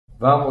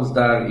Vamos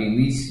dar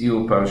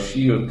início para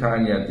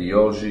o16SHEVAT-Tanya de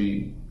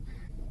hoje,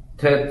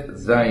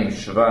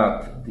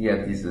 16SHEVAT,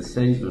 dia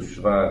 16 do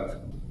Shvat.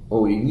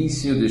 O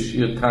início do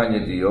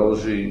 16SHEVAT-Tanya de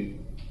hoje,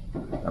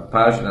 na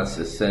página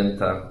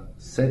 60,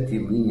 7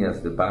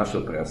 linhas de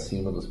baixo para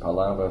cima das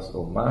palavras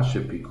o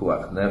Mashe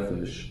Pikuach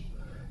Nefesh,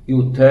 e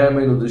o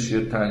término do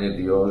 16SHEVAT-Tanya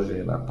de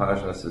hoje, na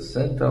página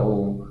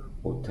 61,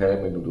 o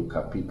término do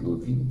capítulo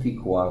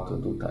 24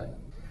 do Tanya.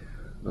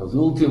 Nos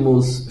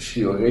últimos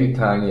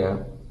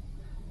shiurei-Tanya,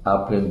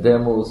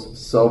 aprendemos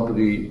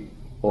sobre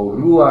o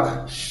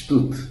Ruach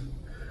Shtut,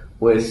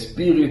 o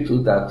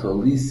espírito da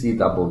tolice e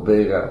da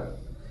bobeira,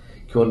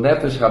 que o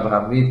Nefesh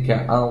Abrahamit, que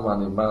a alma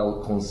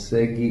animal,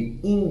 consegue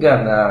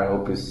enganar a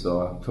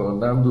pessoa,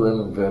 tornando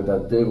ele um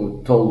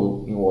verdadeiro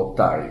tolo e um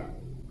otário.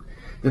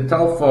 De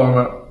tal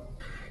forma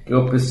que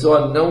a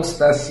pessoa não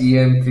está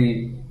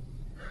ciente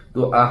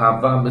do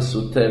Ahavá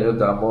Mesutera,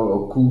 do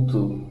amor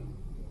oculto,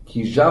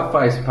 que já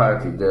faz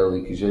parte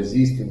dele, que já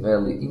existe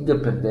nele,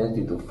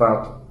 independente do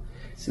fato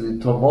se ele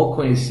tomou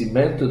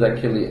conhecimento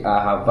daquele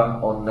Ahavá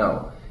ou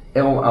não.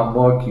 É um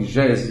amor que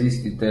já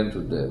existe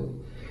dentro dele.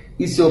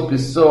 E se a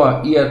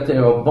pessoa ia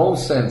ter o bom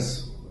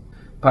senso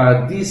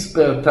para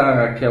despertar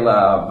aquela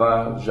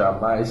Ahavá,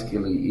 jamais que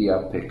ele ia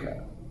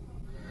pecar.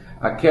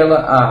 Aquela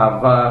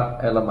Ahavá,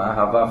 ela é uma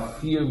Ahavá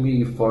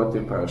firme e forte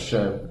para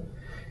Hashem,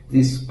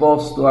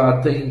 disposto a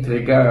até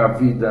entregar a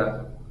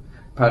vida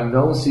para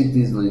não se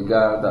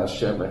desligar da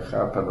Hashem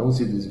Echad, para não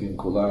se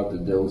desvincular de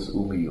Deus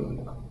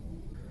único.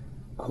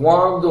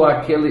 Quando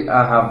aquele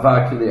Ahavá,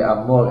 aquele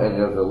amor é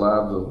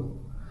revelado,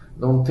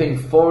 não tem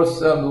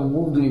força no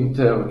mundo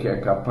inteiro que é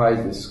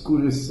capaz de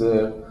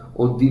escurecer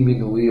ou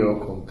diminuir o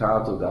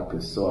contato da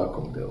pessoa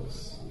com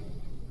Deus.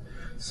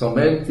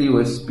 Somente o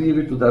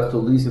espírito da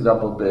tolice e da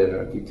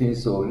bobeira, que tem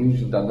sua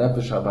origem da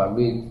Nefesh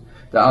Abrahamit,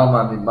 da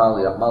alma animal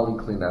e a mal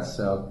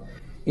inclinação,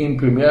 em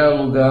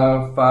primeiro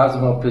lugar faz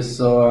uma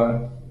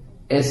pessoa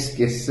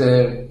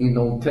esquecer e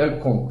não ter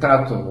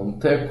contato, não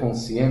ter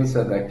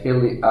consciência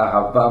daquele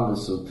Ahavá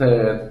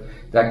Mesuteret,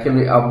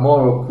 daquele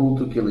amor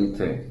oculto que ele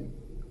tem.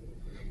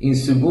 Em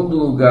segundo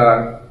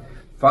lugar,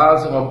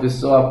 faz uma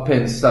pessoa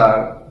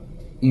pensar,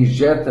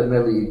 injeta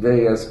nele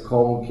ideias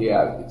como que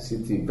se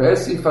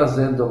estivesse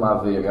fazendo uma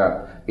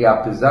aveira, e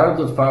apesar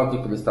do fato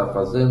que ele está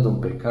fazendo um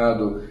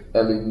pecado,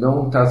 ele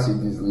não está se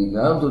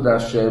desligando da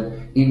Hashem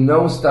e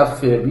não está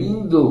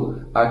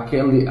ferindo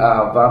aquele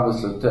Ahavá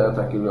Mesuteret,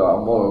 aquele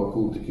amor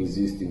oculto que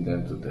existe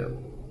dentro dele.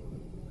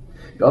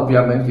 E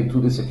obviamente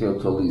tudo isso aqui é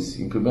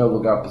tolice. Em primeiro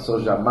lugar, a pessoa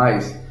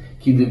jamais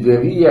que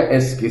deveria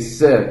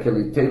esquecer que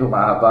ele tem uma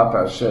Ahavá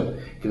para Hashem,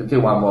 que ele tem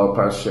um amor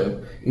para Hashem.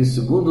 Em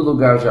segundo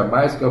lugar,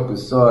 jamais que a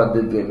pessoa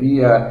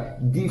deveria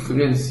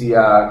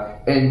diferenciar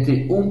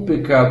entre um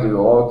pecado e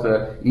outro,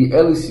 e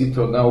ele se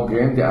tornar o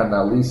grande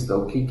analista,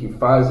 o que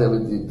faz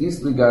ele de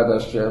desligar da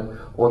Hashem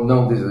ou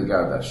não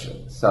desligar da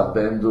Hashem.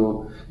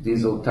 Sabendo,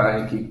 diz o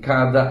Tanya, que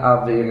cada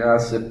haverá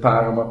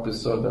separa uma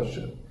pessoa da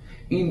Hashem.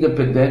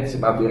 Independente se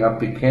uma haverá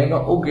pequena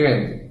ou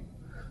grande.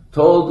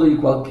 Todo e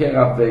qualquer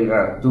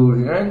haverá,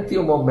 durante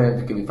o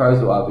momento que ele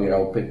faz o haverá,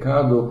 o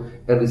pecado,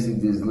 ele se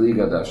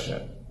desliga da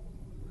Hashem.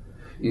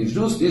 E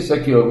justo isso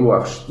aqui, o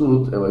Ruach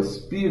Shtut, é o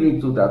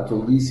espírito da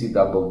tolice e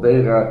da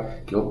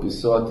bobeira que a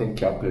pessoa tem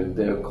que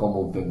aprender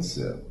como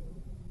vencer.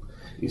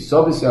 E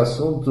sobre esse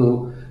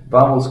assunto,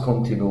 vamos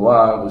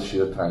continuar o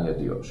shiur-Tanya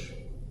de hoje.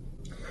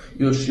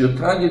 E o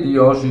shiur-Tanya de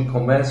hoje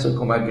começa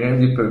com uma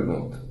grande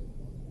pergunta.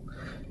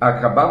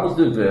 Acabamos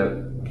de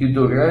ver que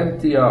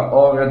durante a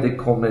hora de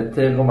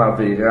cometer uma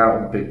haverá,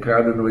 um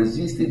pecado, não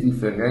existe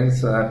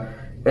diferença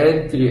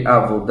entre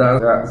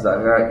avodah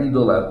zará,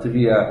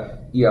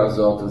 idolatria e as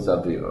outras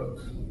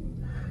haverot.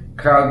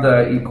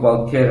 Cada e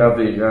qualquer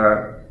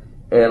haverá,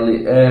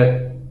 ele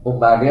é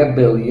uma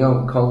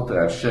rebelião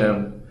contra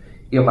Hashem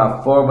e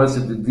uma forma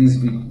de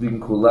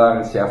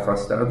desvincular, se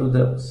afastar de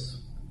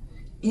Deus.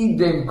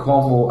 Idem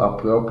como a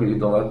própria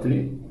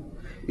idolatria.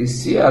 E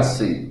se é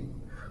assim,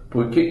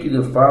 por que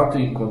de fato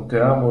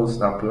encontramos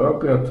na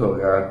própria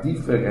Torá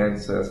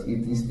diferenças e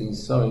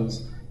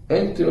distinções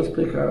entre os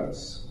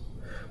pecados?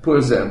 Por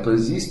exemplo,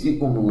 existe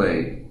uma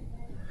lei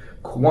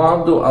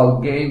quando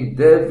alguém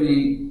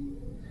deve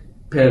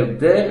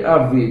perder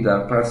a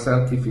vida para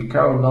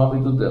santificar o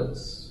nome de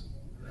Deus.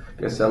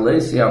 Essa lei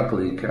se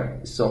aplica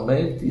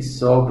somente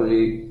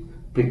sobre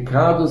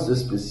pecados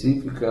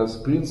específicos,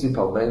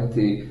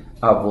 principalmente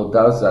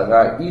avodah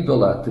zará,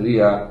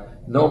 idolatria,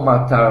 não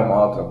matar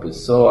uma outra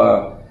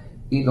pessoa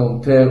e não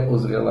ter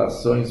as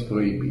relações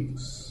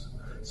proibidas.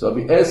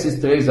 Sobre esses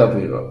três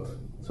averot,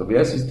 sobre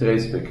esses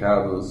três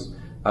pecados,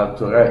 a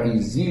Torá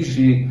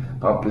exige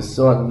para a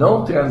pessoa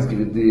não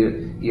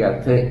transgredir e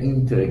até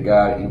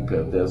entregar e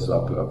perder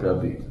sua própria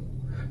vida.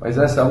 Mas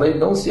essa lei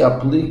não se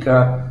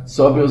aplica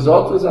sobre os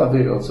outros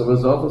averot, sobre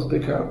os outros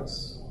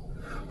pecados.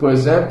 Por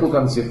exemplo,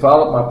 quando se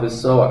fala uma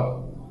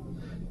pessoa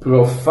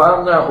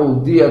profana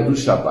o dia do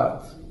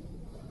Shabat,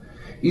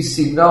 e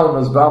se não,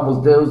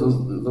 Deus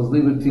nos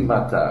livre de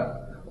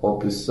matar. A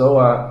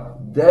pessoa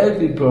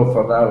deve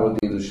profanar o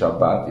dia do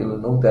Shabat, ele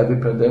não deve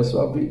perder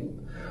sua vida.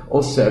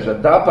 Ou seja,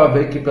 dá para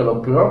ver que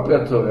pela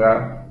própria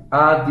Torá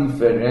há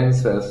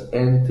diferenças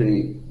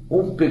entre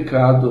um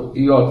pecado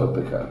e outro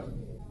pecado.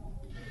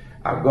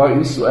 Agora,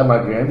 isso é uma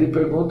grande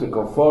pergunta,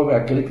 conforme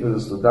aquele que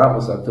nós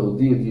estudamos até o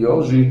dia de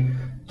hoje,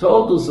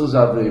 todos os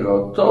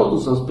averot,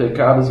 todos os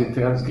pecados e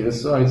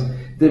transgressões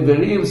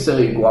deveriam ser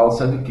iguais,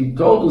 sendo que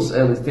todos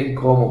eles têm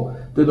como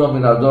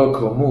denominador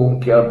comum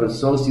que a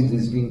pessoa se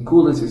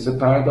desvincula e se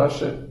separa do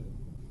Hashem.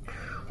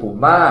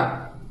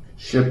 Uma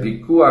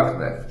shepikuach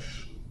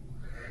nefesh,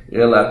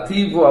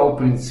 relativo ao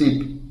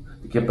princípio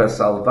de que para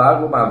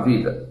salvar uma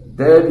vida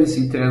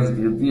deve-se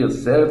transgredir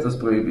certas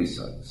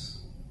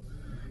proibições.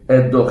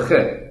 É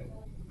doche,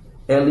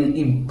 ele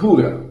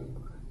impura,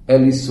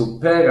 ele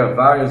supera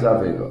vários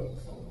averot.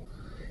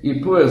 E,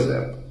 por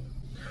exemplo,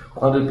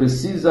 quando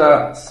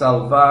precisa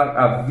salvar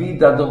a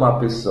vida de uma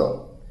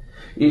pessoa,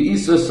 e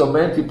isso é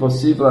somente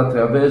possível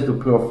através do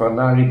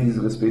profanar e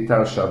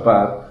desrespeitar o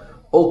Shabbat,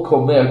 ou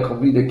comer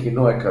comida que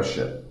não é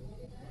kasher.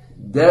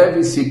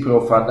 Deve-se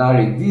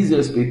profanar e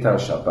desrespeitar o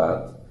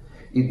Shabbat,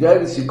 e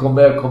deve-se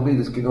comer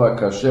comidas que não é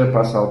kasher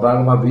para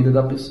salvar uma vida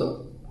da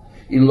pessoa.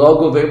 E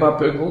logo vem uma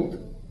pergunta: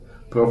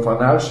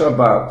 profanar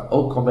Shabbat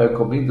ou comer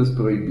comidas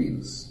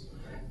proibidas,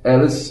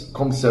 eles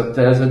com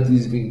certeza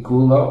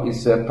desvinculam e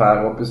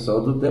separam a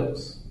pessoa do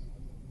Deus.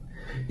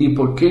 E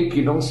por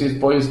que não se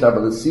foi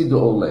estabelecido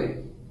a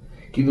lei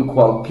que no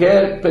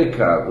qualquer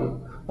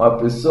pecado uma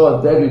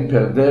pessoa deve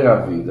perder a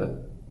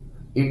vida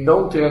e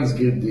não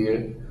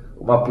transgredir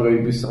uma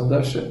proibição da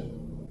Hashem?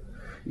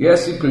 E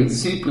esse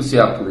princípio se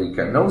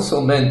aplica não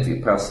somente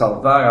para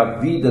salvar a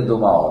vida de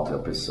uma outra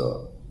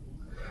pessoa,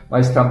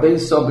 mas também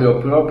sobre a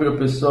própria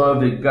pessoa,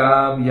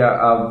 vegam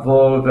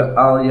ya'avor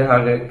ve'al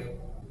yaharek.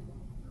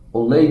 A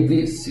lei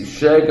diz, se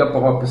chega para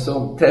uma pessoa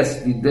um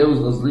teste de Deus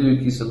nos livros,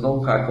 que isso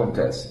nunca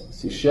acontece.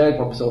 Se chega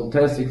para uma pessoa um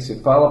teste que se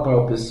fala para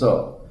uma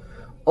pessoa,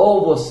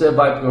 ou você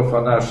vai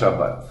profanar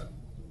Shabbat,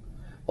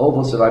 ou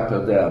você vai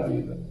perder a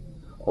vida.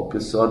 A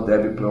pessoa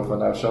deve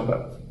profanar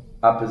Shabbat.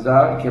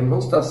 Apesar que ele não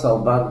está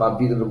salvando a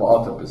vida de uma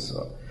outra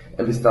pessoa,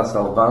 ele está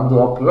salvando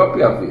a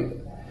própria vida.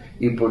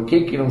 E por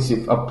que não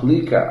se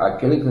aplica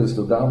aquele que nós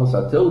estudamos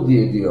até o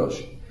dia de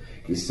hoje?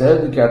 Que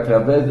sendo que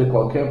através de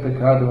qualquer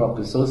pecado uma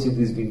pessoa se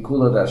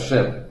desvincula da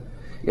Hashem,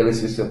 ele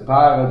se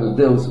separa do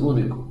Deus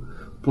único,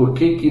 por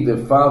que de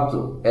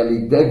fato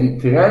ele deve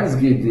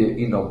transgredir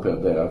e não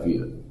perder a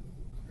vida?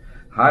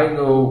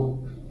 Hainu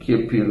que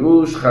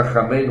pirush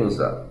chachamenu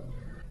zah.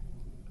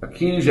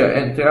 Aqui já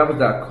entramos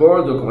de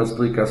acordo com a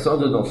explicação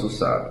de nossos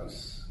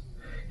sábios,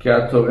 que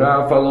a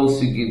Torá falou o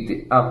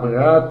seguinte: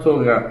 Amra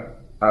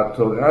a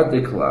Torá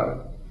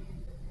declara,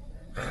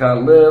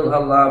 Chalel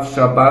alav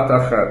Shabbat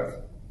achat,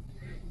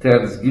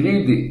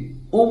 transgride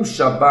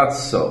Shabbat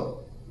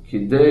só, que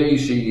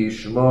deixe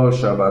Yishmor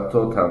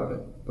Shabbatot habe,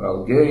 para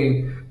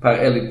alguém,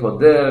 para ele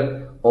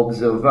poder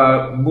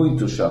observar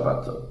muitos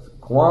Shabbatot.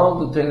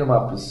 Quando tem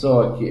uma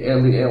pessoa que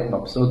ele é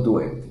uma pessoa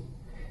doente,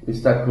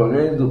 está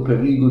correndo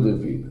perigo de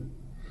vida,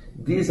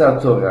 diz a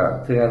Torá,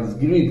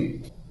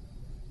 transgride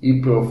e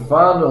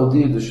profana o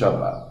dia do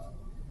Shabbat,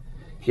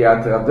 que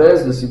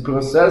através desse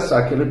processo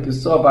aquela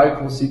pessoa vai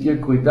conseguir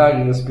cuidar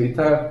e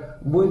respeitar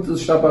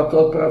muitos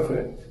Shabbatot para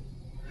frente.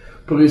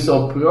 Por isso,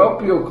 o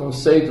próprio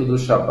conceito do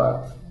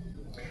Shabbat,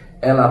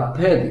 ela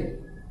pede,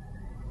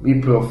 me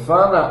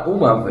profana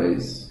uma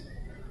vez,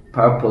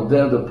 para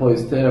poder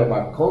depois ter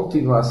uma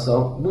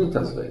continuação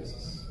muitas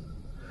vezes.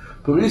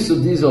 Por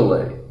isso diz a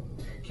lei,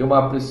 que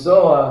uma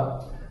pessoa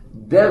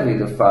deve,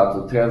 de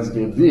fato,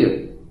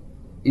 transgredir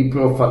e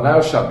profanar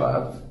o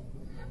Shabbat,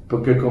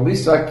 porque com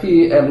isso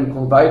aqui, ele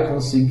vai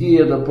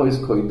conseguir depois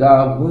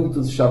cuidar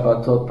muitos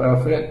Shabbatot para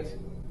frente.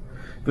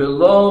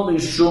 Velo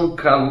mishum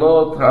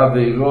kalot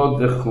haverot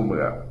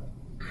vechumra.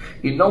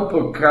 E não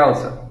por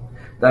causa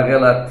da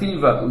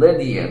relativa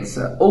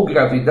leniência ou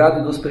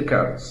gravidade dos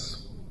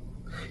pecados.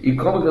 E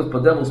como nós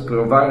podemos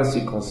provar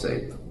esse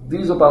conceito?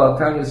 Diz o Baal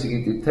HaTanya o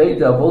seguinte: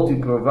 Teida, vou te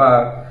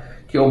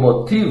provar que o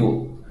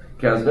motivo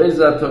que às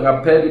vezes a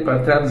Torá pede para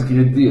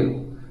transgredir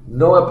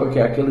não é porque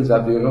aqueles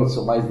averot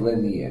são mais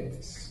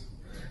lenientes.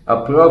 A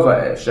prova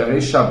é,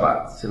 Sharei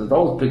Shabbat, se nós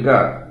vamos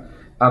pegar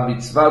a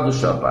mitzvah do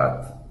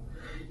Shabbat,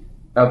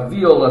 a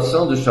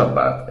violação do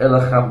Shabbat,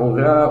 ela é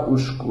hamurá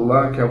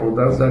ushkula que a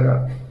avodah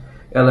zará.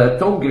 Ela é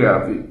tão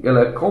grave,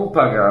 ela é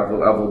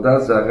comparável a avodah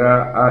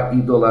zará à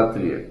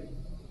idolatria.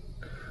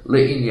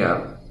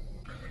 Le'inyan,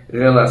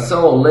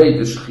 relação à lei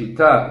de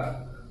shchitat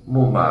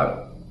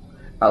mumar,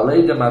 a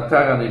lei de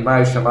matar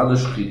animais chamada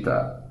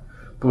shchitat,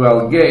 por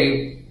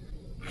alguém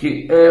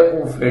que é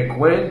um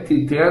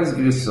frequente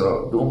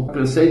transgressor de um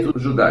preceito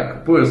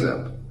judaico. Por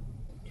exemplo,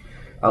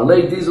 a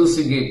lei diz o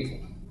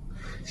seguinte: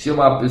 se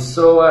uma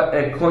pessoa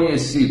é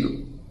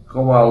conhecido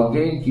como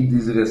alguém que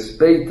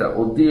desrespeita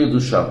o dia do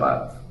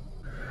Shabbat,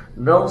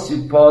 não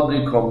se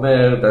pode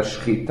comer da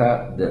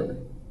shchita dele.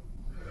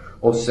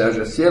 Ou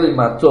seja, se ele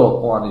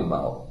matou um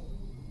animal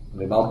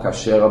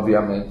kasher,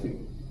 obviamente,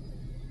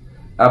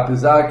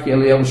 apesar que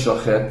ele é um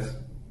shochet,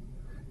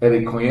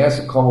 ele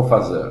conhece como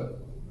fazer,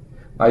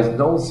 mas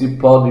não se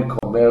pode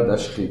comer da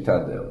shchita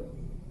dele.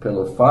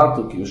 pelo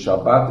fato que o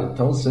Shabat é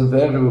tão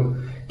severo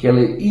que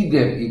ele é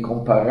idem e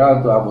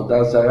comparado a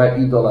Avodah Zará,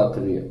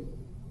 idolatria.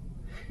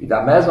 E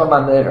da mesma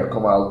maneira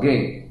como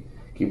alguém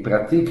que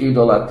pratica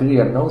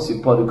idolatria não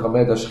se pode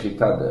comer da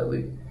shchita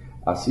dele,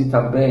 assim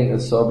também é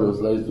sobre as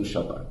leis do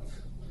Shabat.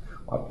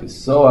 Uma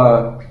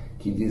pessoa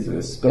que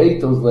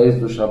desrespeita as leis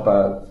do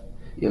Shabat,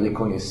 ele é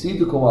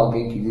conhecido como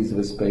alguém que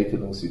desrespeita e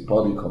não se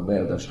pode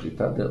comer da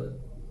shchita dele.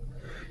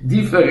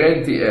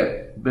 Diferente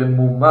é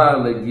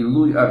Bemumar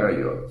legilui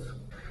arayot.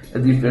 É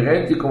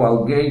diferente com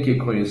alguém que é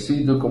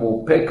conhecido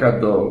como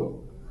pecador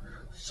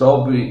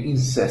sobre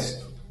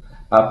incesto.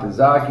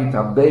 Apesar que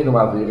também não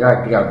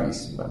haverá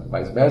gravíssima.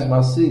 Mas mesmo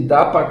assim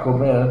dá para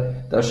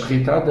comer da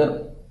shchita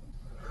dele.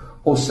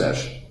 Ou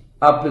seja,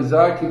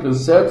 apesar que por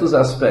certos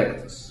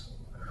aspectos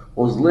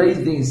as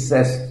leis de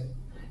incesto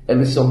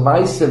eles são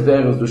mais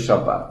severos do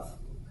Shabat.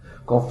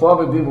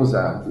 Conforme vimos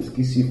antes,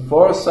 que se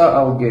força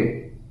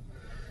alguém,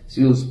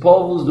 se os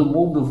povos do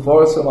mundo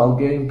forçam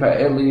alguém para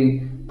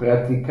ele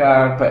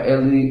praticar, para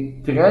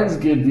ele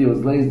transgredir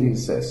as leis de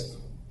incesto,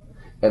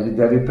 ele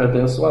deve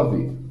perder sua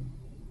vida.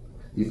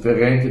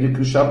 Diferente do que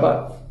o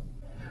Shabat.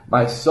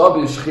 Mas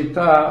sobre o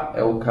shchita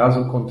é o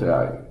caso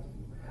contrário.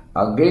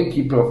 Alguém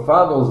que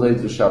profana as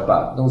leis do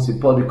Shabat não se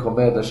pode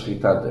comer da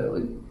shchita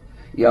dele.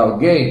 E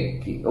alguém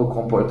que o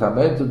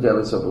comportamento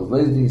dele sobre as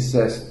leis de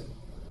incesto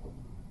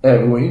é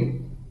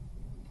ruim,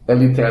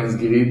 ele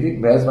transgride,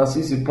 mesmo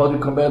assim se pode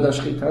comer da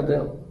shchita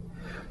dele.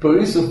 Por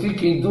isso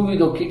fica em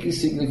dúvida o que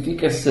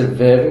significa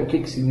severo, o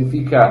que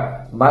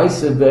significa mais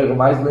severo,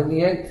 mais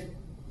leniente.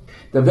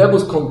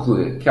 Devemos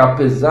concluir que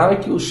apesar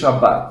que o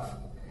Shabat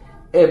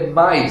é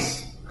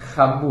mais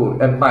hamur,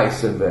 é mais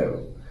severo,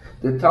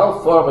 de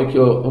tal forma que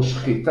o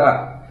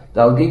shchita de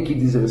alguém que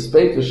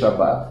desrespeita o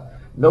Shabat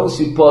não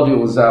se pode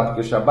usar,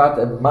 porque o Shabat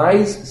é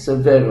mais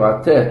severo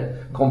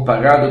até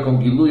comparado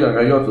com Gilui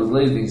Arayot, as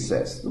leis de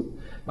incesto.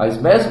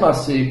 Mas mesmo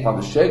assim,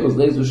 quando chegam as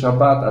leis do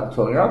Shabat, a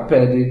Torá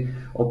pede,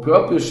 o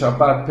próprio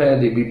Shabat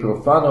pede, me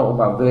profana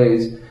uma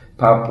vez,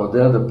 para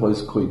poder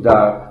depois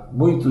cuidar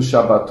muitos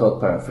Shabbatot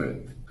para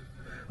frente.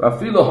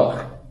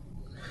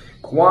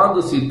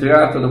 Quando se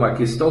trata de uma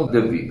questão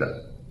de vida,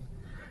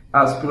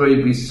 as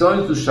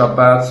proibições do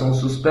Shabat são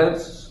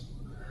suspensas,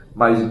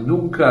 mas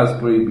nunca as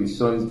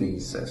proibições de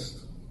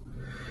incesto.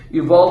 E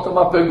volta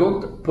uma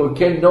pergunta, por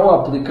que não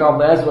aplicar o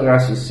mesmo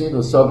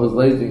raciocínio sobre as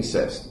leis de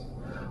incesto?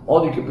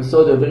 Onde que a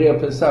pessoa deveria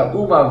pensar,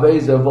 uma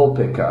vez eu vou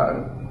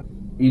pecar,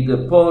 e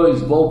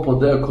depois vou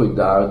poder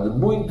cuidar de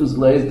muitas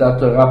leis da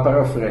Torá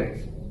para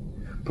frente.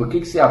 Por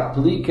que se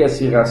aplica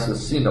esse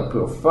raciocínio?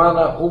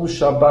 Profana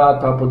Shabbat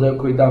para poder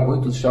cuidar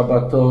muitos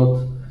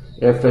Shabbatot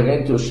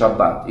referente ao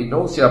Shabbat. E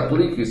não se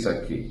aplica isso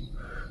aqui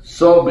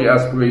sobre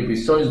as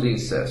proibições de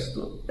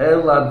incesto.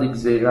 Ela de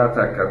Gzeirat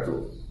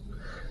HaKatuv.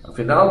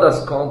 Afinal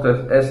das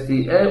contas,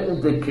 este é um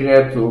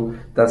decreto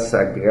da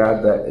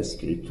Sagrada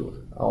Escritura,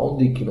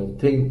 onde que não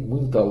tem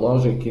muita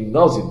lógica que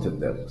nós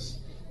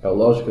entendemos. É a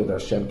lógica da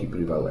Hashem que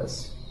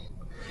prevalece.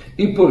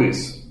 E por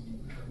isso,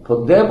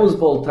 podemos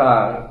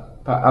voltar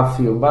para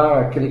afirmar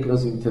aquilo que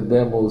nós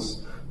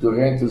entendemos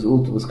durante os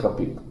últimos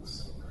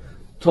capítulos.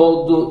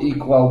 Todo e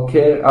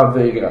qualquer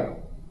haverá,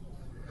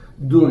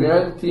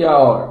 durante a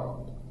hora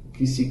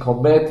que se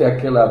comete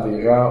aquela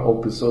haverá, a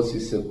pessoa se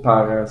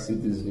separa, se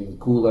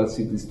desvincula,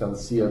 se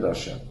distancia da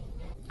Hashem.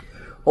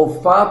 O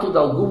fato de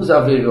alguns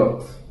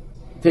haverot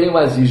tem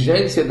uma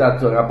exigência da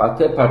Torá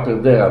até para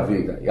perder a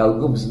vida, e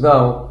alguns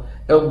não,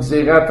 é um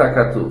Gzeirat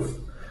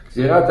HaKatuv.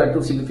 Gzeirat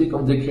HaKatuv significa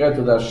um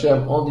decreto da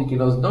Hashem, onde que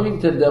nós não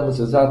entendemos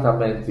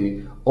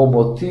exatamente o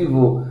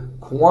motivo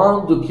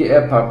quando que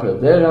é para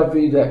perder a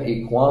vida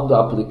e quando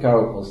aplicar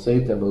o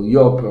conceito é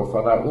melhor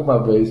profanar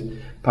uma vez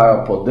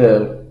para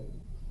poder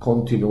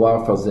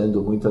continuar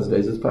fazendo muitas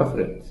vezes para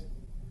frente.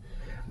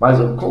 Mas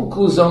a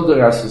conclusão do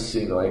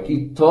raciocínio é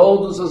que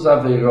todos os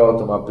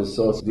averot uma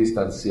pessoa se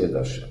distancia da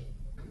Hashem.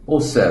 Ou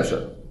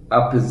seja,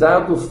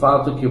 apesar do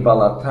fato que o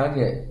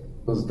Balatanya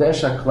nos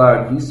deixa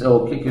claro que isso é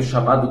o que é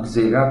chamado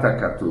Gzeirat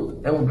HaKatuv,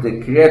 é um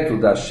decreto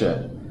da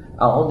Hashem,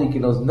 aonde que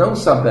nós não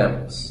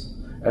sabemos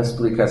a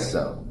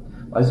explicação.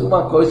 Mas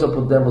uma coisa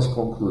podemos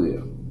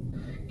concluir,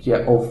 que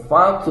é o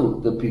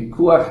fato de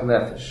Pikuach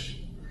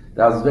Nefesh,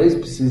 de às vezes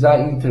precisar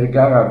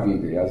entregar a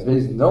vida, e às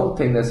vezes não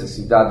tem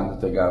necessidade de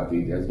entregar a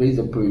vida, e às vezes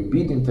é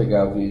proibido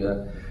entregar a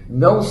vida,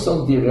 não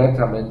são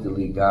diretamente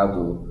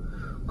ligados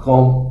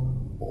com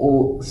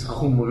os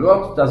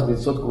rumorot das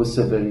mitzvot, com a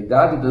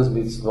severidade das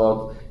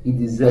mitzvot, e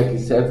dizer que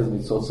certas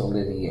mitzvot são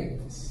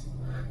lenientes.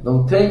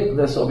 Não tem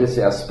sobre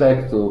esse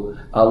aspecto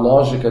a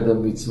lógica de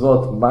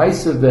mitzvot mais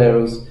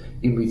severos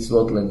e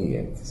mitzvot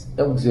lenientes.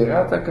 É um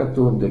Gzeirat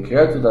HaKatuv, um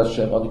decreto da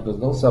Hashem, onde nós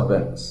não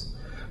sabemos.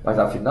 Mas,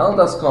 afinal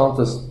das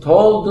contas,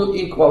 todo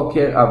e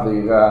qualquer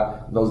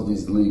haverá nos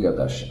desliga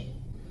da Hashem.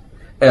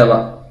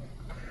 Ela,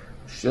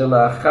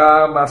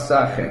 Shelachar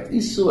Masachet,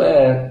 isso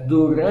é,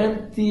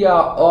 durante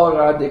a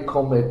hora de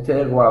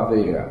cometer o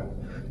haverá,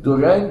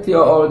 durante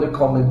a hora de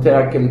cometer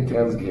aquela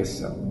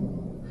transgressão.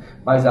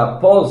 Mas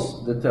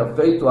após de ter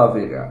feito o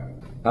haverá,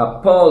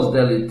 após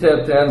dele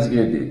ter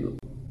transgredido,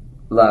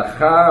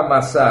 Lachar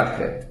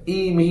Masachet,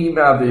 Im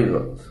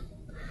Avirot,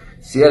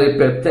 se ele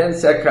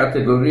pertence à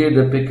categoria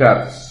de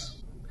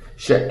pecados,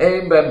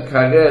 She'em Bem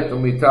Karet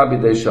Umitabi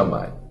de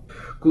Shamai,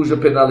 cuja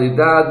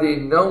penalidade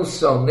não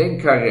são nem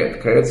karet.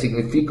 Karet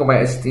significa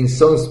uma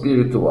extinção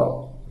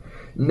espiritual,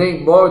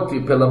 nem morte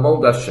pela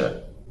mão da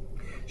Hashem.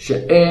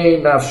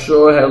 She'ei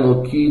nafsho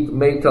elokit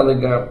meita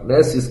legam.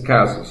 Nesses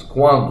casos,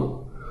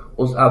 quando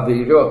os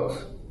avirot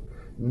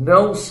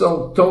não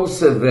são tão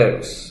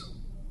severos,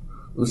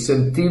 no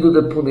sentido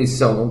de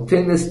punição, não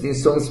tem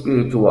extinção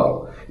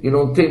espiritual e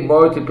não tem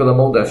morte pela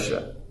mão da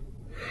Hashem.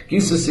 Que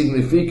isso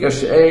significa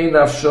she'ei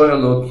nafsho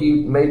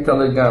elokit meita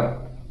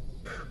legam,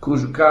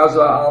 cujo caso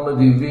a alma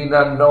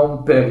divina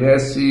não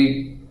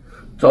perece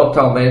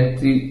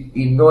totalmente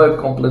e não é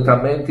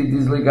completamente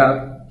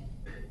desligada.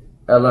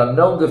 Ela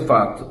não, de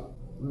fato,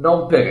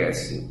 não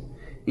perece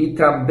e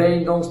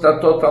também não está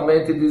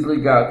totalmente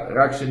desligada.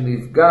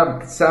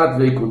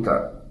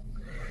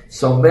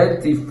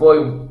 Somente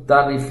foi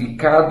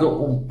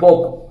danificado um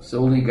pouco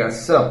sua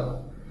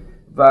ligação,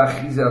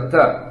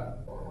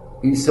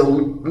 e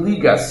sua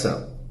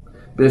ligação.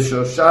 De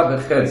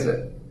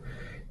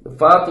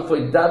fato,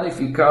 foi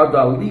danificado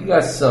a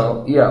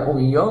ligação e a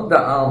união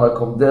da alma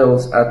com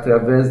Deus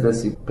através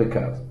desse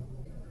pecado.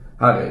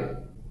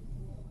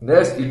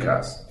 Neste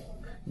caso,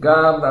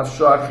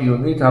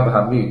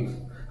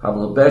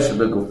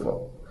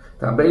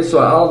 também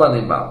sua alma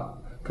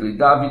animal, que lhe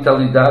dá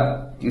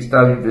vitalidade, que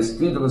estava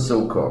investido no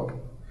seu corpo,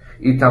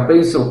 e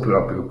também seu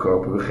próprio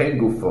corpo,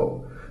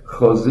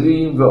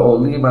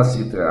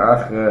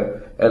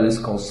 eles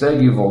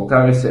conseguem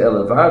voltar e se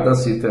elevar da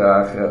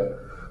Sitra Achra,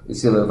 e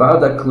se elevar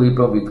da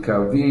clipa,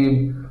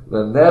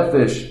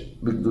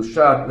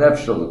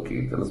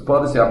 eles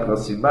podem se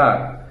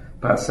aproximar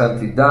para a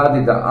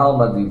santidade da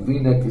alma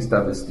divina que está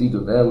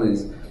vestido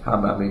neles,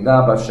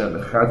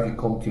 que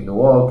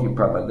continuou, que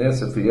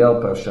permanece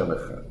fiel para Hashem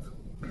Echad.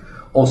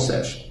 Ou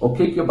seja, o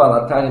que o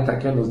Baal-Tanya está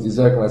querendo nos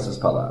dizer com essas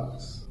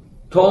palavras?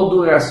 Todo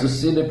o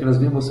raciocínio que nós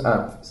vimos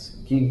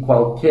antes, que em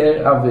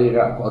qualquer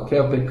haverá,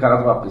 qualquer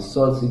pecado, a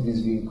pessoa se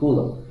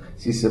desvincula,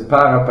 se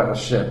separa para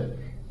Hashem,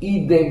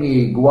 idem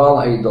e igual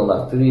à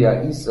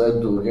idolatria, isso é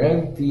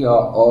durante a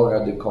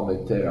hora de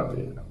cometer a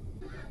haverá.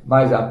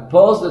 Mas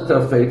após de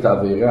ter feito a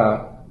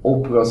haverá,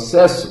 o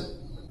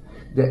processo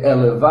de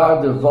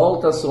elevar de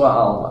volta a sua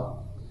alma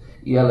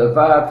e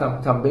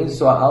elevar também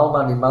sua alma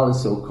animal e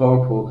seu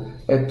corpo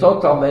é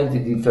totalmente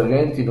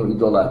diferente no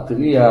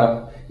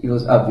idolatria e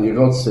nos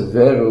avirot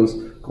severos,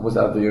 como os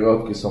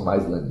avirot que são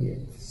mais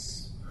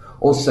lenientes.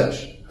 Ou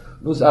seja,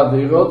 nos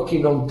avirot que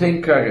não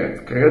tem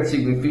karet, karet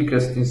significa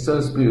extinção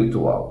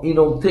espiritual, e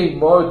não tem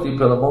morte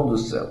pela mão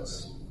dos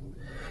céus.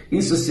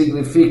 Isso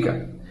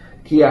significa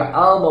que a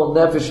alma, o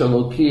nefesh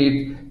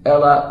elokit,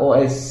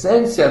 a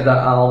essência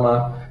da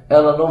alma,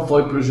 ela não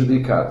foi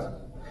prejudicada.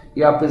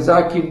 E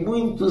apesar que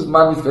muitas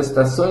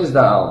manifestações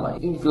da alma,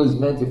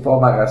 infelizmente,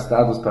 foram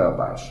arrastadas para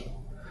baixo,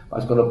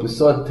 mas quando a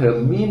pessoa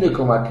termina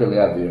com aquele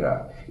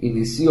avirá,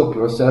 inicia o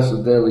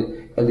processo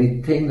dele,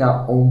 ele tem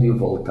aonde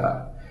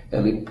voltar.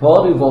 Ele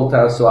pode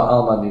voltar à sua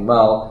alma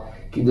animal,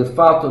 que de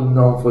fato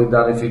não foi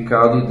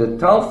danificado, e de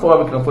tal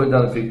forma que não foi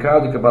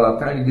danificado, que a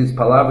Baal-Tanya diz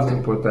palavras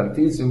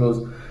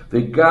importantíssimas,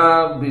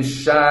 Vegam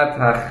bishat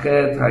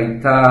hachet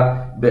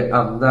haita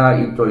be'amna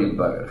ito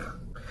yitbarech.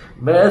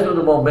 Mesmo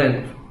no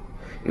momento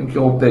em que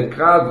o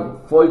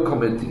pecado foi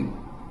cometido,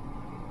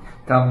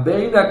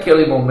 também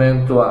naquele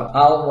momento a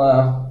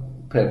alma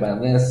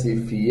permanece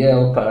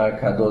fiel para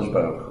Kadosh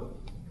Baruch Hu.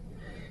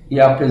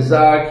 E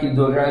apesar que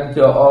durante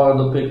a hora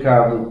do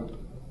pecado,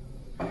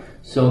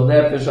 seu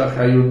nefesh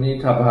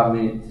achayunit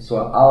abrahamit,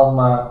 sua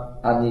alma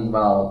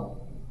animal,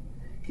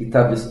 que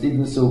está vestido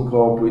no seu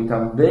corpo e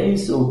também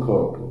seu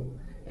corpo,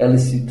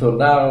 eles se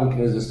tornaram,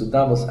 que nós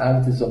estudamos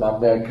antes, uma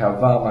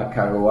merkavá, uma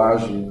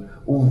carruagem,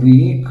 um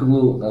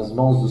veículo nas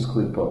mãos dos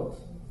clipot.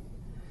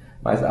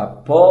 Mas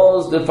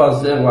após de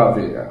fazer o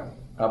averá,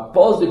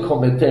 após de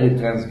cometer e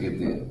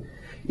transgredir,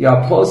 e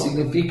após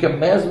significa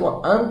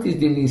mesmo antes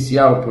de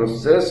iniciar o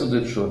processo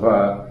de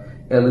tshuva,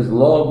 eles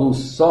logo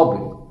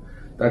sobem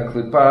da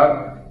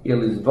clipá e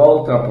eles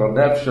voltam para o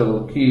nefesh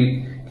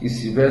elokit que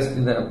se veste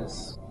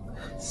neles.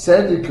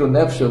 Sendo que o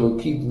nefesh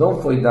elokit não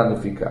foi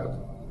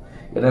danificado.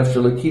 O nefesh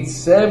elokit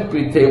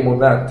sempre tem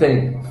emuná,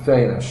 tem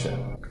fé em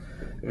Hashem.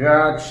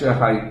 Rak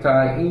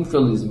shehaita,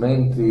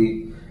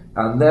 infelizmente,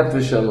 a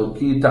nefesh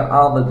elokit, a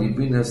alma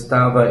divina,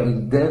 estava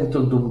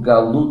dentro de um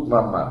galut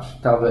mamash,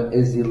 estava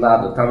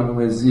exilada, estava no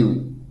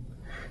exílio.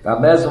 Da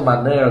mesma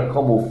maneira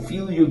como o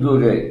filho do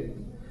rei,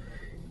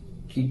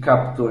 que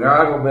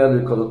capturaram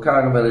ele e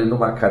colocaram ele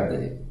numa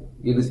cadeia.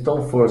 E eles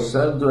estão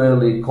forçando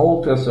ele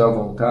contra a sua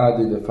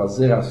vontade de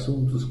fazer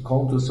assuntos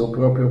contra o seu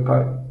próprio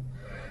pai.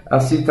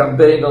 Assim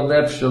também no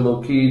nefesh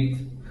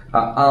elokit,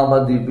 a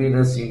alma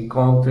divina se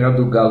encontra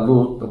do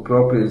galut, no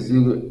próprio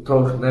exílio,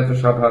 toch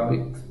nefesh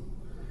abrahamit.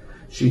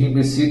 Shehim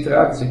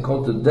besitrak se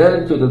encontra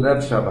dentro do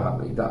nefesh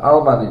abrahamit, da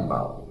alma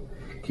animal,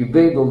 que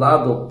vem do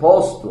lado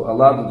oposto ao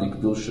lado de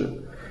Kedusha.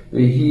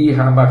 Vehi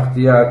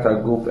hamachtiat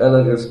aguf, ela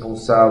é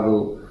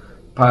responsável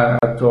para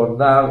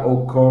tornar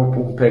o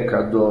corpo um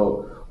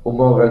pecador, um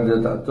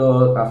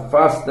morador,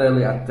 afasta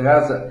ele,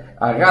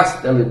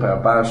 arrasta ele para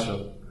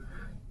baixo,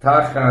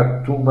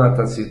 tacha tuma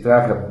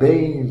tacitracha,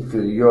 bem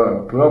inferior à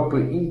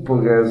própria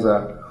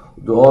impureza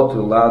do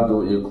outro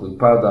lado, e o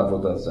clipar da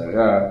avodah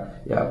zará,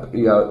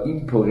 e a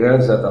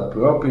impureza da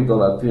própria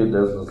idolatria,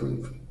 Deus nos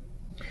livre.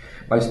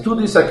 Mas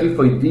tudo isso aqui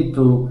foi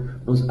dito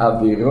nos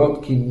averot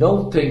que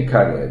não tem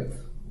caret,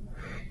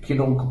 que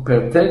não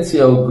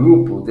pertence ao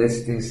grupo de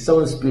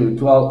extensão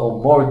espiritual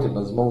ou morte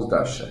nas mãos da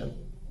Hashem.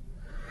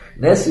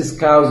 Nesses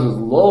casos,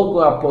 logo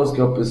após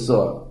que a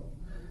pessoa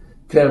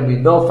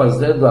terminou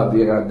fazendo a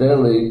virá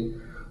dele,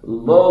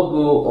 logo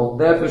o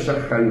Nefesh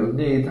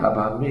HaChayonit,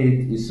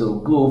 Habamit e seu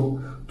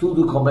guf,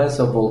 tudo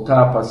começa a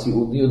voltar para se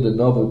unir de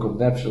novo com o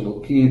Nefesh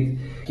Elokit,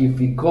 que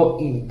ficou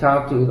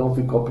intacto e não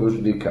ficou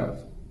prejudicado.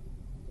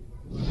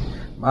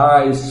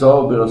 Mas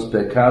sobre os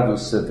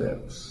pecados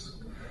severos,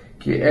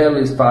 que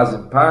eles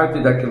fazem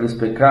parte daqueles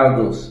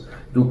pecados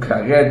do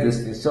caret de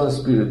extinção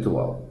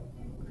espiritual.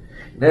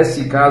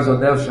 Nesse caso, o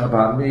Nefesh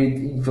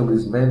Habamit,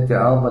 infelizmente,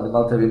 a alma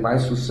animal teve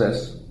mais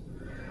sucesso.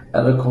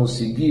 Ela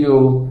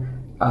conseguiu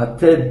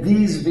até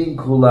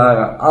desvincular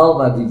a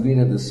alma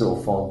divina de sua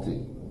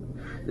fonte,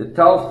 de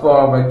tal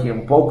forma que é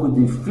um pouco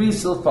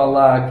difícil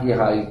falar que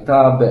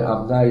Haitá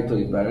be'amnaito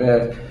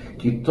ibarech,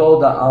 que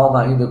toda a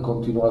alma ainda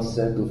continua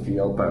sendo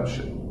fiel para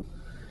Hashem.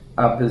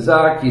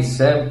 Apesar que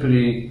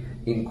sempre,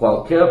 em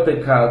qualquer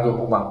pecado,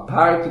 uma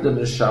parte da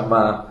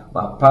Neshama,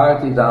 uma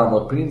parte da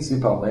alma,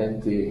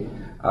 principalmente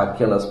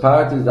aquelas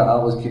partes da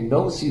alma que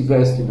não se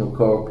vestem no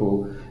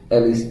corpo,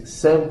 eles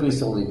sempre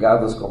são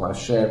ligados com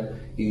Hashem,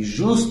 e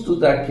justo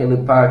daquela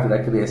parte,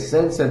 daquela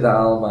essência da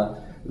alma,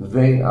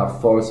 vem a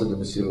força do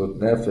Mesirut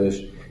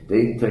Nefesh,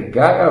 de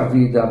entregar a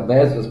vida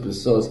mesmo às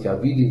pessoas que a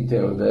vida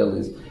inteira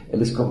deles,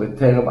 eles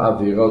cometeram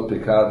averot,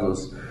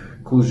 pecados,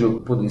 cuja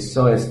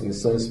punição é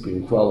extinção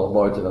espiritual ou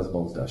morte nas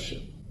mãos da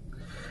Hashem.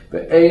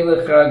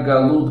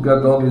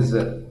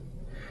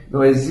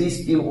 Não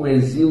existe um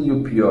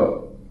exílio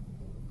pior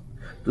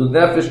do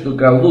Nefesh do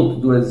Galut,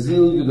 do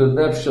exílio do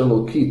Nefesh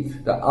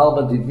Elokit, da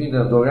alma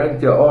divina,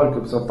 durante a hora que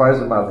a pessoa faz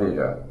uma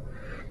averá,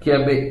 que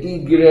é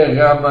Meigre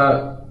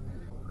Rama,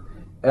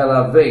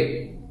 ela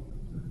vem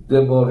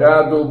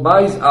demorado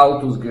mais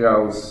altos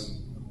graus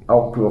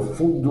ao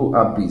profundo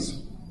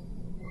abismo,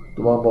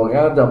 de uma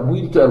morada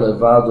muito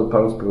elevada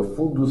para os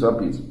profundos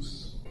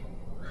abismos.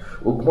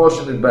 O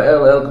Kmoshen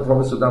Bael,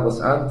 conforme estudamos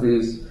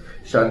antes,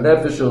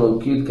 Shanefesh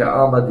Elokit, que a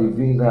alma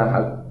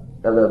divina,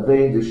 ela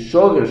vem de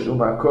Shoresh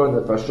Umakor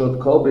Nefashot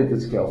Kol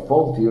Beites, que é a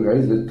fonte e a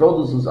raiz de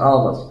todas as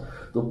almas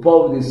do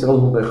povo de Israel,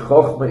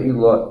 Humechochma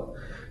Ilot,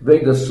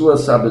 vem da sua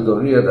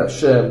sabedoria da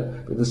Hashem,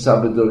 vem da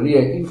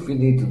sabedoria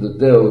infinita de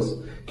Deus,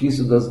 que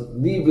isso dos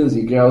níveis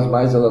e graus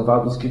mais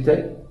elevados que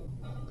tem.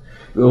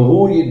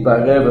 Como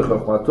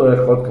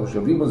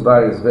já vimos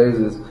várias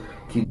vezes,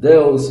 que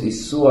Deus e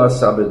sua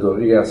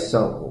sabedoria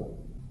são um.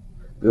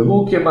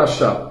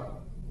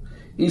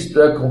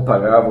 Isto é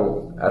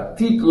comparável a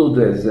título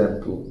de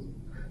exemplo,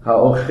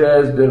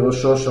 Haochez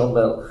Berosho Shel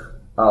Melech,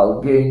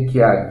 alguém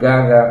que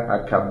agarra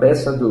a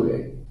cabeça do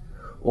rei,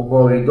 o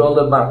moridor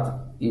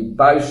lemata, e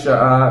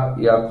baixa-a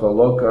e a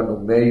coloca no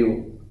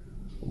meio,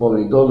 o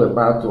moridor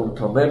lemata,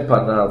 tomem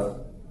panav,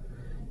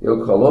 e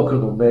o coloca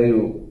no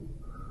meio,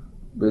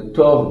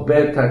 betor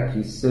beta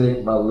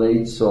kise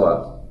malei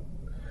tzoa,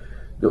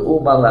 de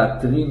uma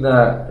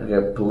latrina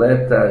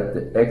repleta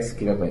de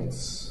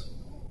excrementos.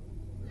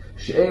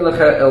 She'en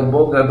lecha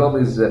elbon gadol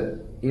mize,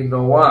 e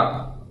não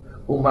há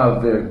uma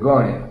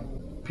vergonha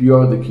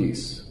pior do que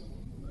isso.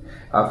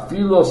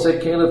 Afilo se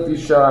quem lhe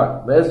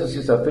fichar, mesmo se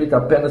isso é feito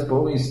apenas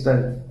por um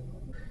instante,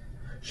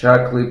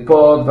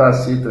 שהקליפות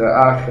והסטרא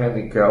אחרא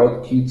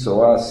נקראות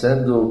קיצורה,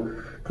 sendo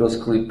que os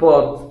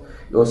clipot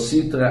e o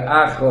sitra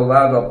achra ao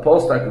lado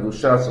oposto da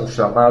kedusha são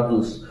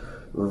chamados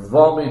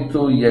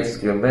vômito e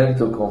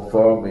excremento,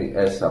 conforme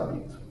é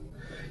sabido.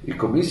 E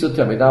com isso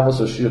terminamos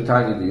o Shir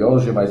Tanya de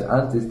hoje, mas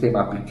antes tem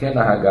uma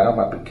pequena hagá,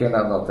 uma pequena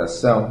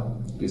anotação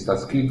que está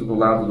escrito no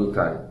lado do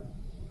Tanya.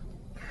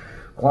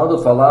 Quando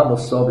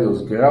falamos sobre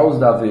os graus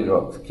da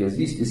averot, que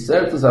existem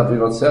certos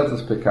averot,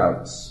 certos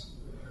pecados,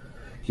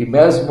 que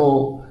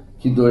mesmo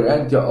que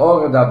durante a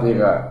hora da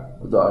averá,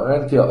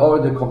 durante a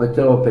hora de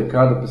cometer o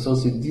pecado, a pessoa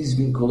se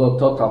desvinculou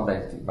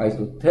totalmente, mas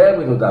no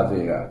término da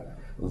averá,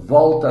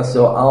 volta a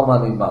sua alma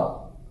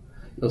animal.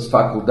 E as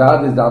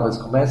faculdades da alma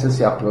começam a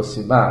se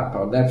aproximar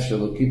para o Nefesh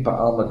Elokit, para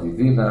a alma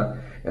divina.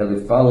 Ele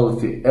fala,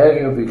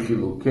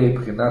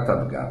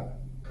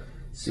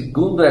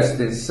 segundo a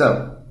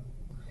extensão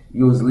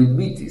e os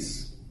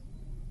limites,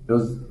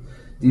 as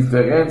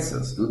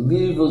diferenças, dos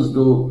níveis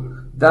de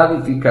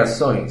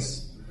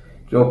danificações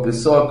que a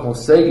pessoa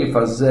consegue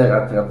fazer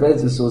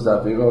através de seus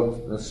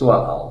averot na sua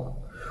alma.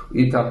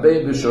 E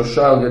também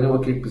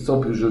que a pessoa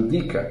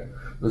prejudica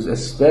nas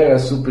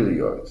esferas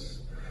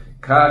superiores.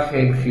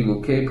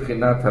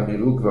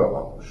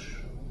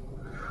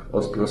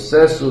 Os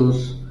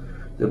processos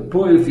de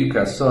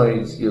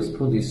purificações e as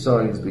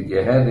punições de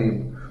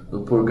Gehenim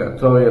no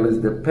purgatório, eles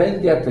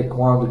dependem até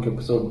quando que a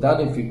pessoa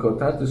danificou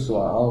tanto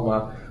sua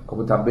alma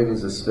como também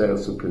nas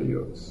esferas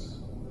superiores.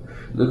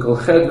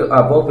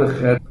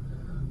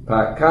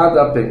 Para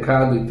cada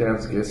pecado e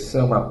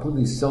transgressão, uma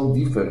punição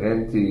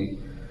diferente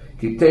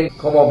que tem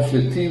como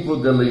objetivo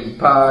de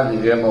limpar e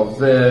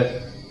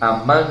remover a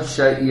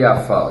mancha e a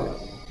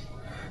falha.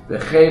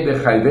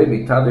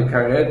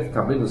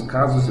 Também nos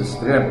casos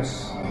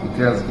extremos de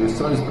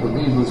transgressões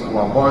puníveis como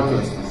a morte ou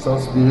a extinção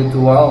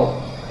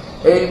espiritual,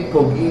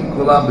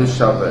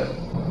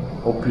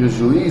 o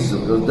prejuízo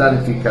das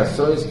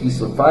danificações que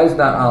isso faz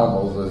na alma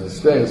ou nas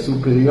esferas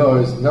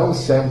superiores não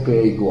sempre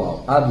é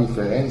igual. Há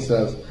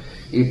diferenças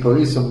e por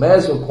isso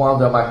mesmo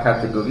quando é uma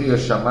categoria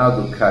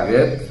chamada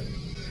karet,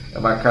 é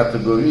uma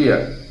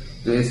categoria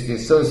de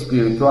extinção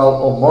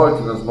espiritual ou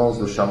morte nas mãos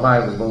do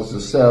Shammai, nas mãos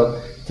do céu,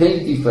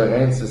 tem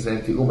diferenças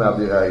entre uma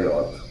avirá e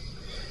outra.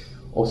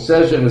 Ou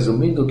seja,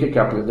 resumindo o que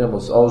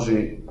aprendemos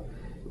hoje,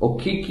 o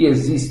que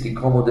existe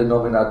como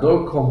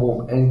denominador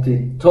comum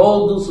entre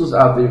todos os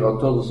avirá,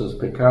 todos os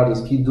pecados,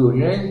 que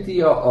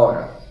durante a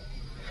hora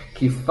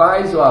que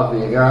faz o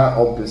avirá,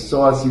 a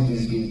pessoa se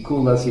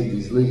desvincula, se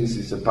desliga e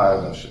se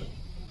separa do Shem.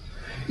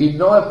 E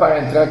não é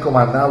para entrar com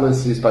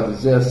análise para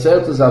dizer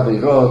certos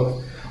avirot,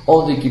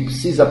 onde que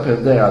precisa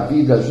perder a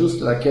vida,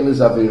 justo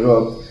naqueles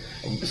avirot,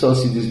 a pessoa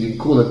se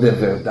desvincula de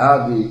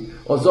verdade,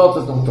 os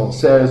outros não estão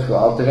sérios, porque o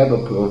Alter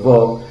Rebbe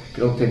provou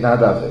que não tem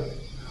nada a ver.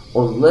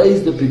 Os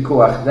leis de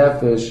Pikuach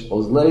Nefesh,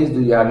 os leis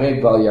de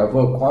Yarek Bal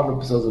Yavor,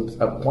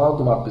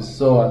 quando uma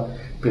pessoa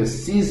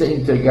precisa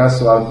entregar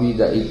sua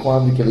vida e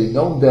quando que ele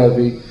não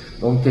deve,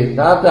 não tem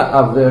nada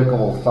a ver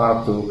com o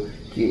fato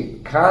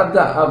que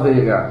cada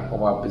haverá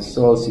uma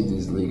pessoa se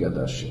desliga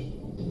da Shem.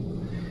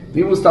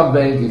 Vimos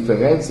também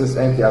diferenças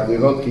entre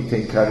avirot que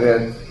tem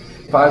karet,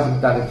 fazem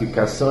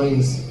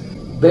danificações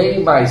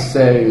bem mais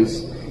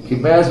sérias, que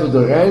mesmo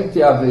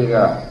durante a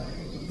haverá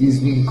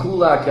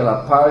desvincula aquela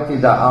parte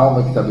da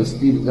alma que está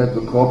vestida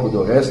dentro do corpo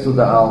do resto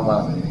da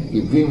alma,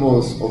 e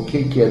vimos o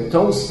que é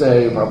tão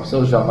sério para a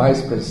pessoa jamais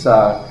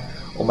pensar,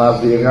 uma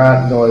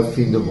haverá não é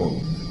fim do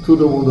mundo.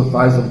 Todo mundo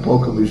faz um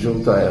pouco me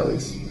junto a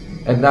eles.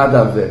 É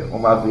nada a ver.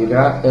 Uma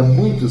haverá é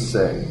muito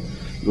sério.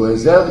 O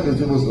exemplo que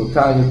vimos no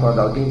Tanya, quando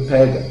alguém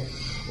pega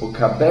o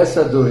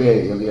cabeça do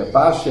rei, ele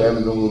abaixa ele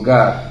num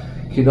lugar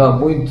que não é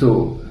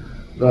muito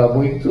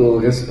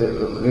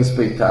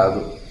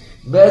respeitado.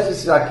 Mesmo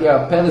se aqui é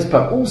apenas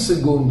para um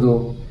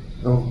segundo,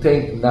 não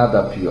tem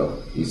nada pior.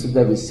 Isso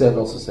deve ser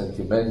nosso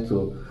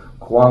sentimento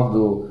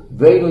quando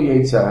vem no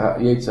Yetzer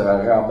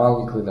Hara, a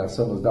mal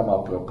inclinação nos dá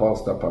uma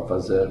proposta para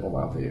fazer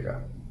uma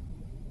haverá.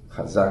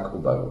 Chazak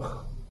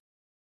u'Baruch.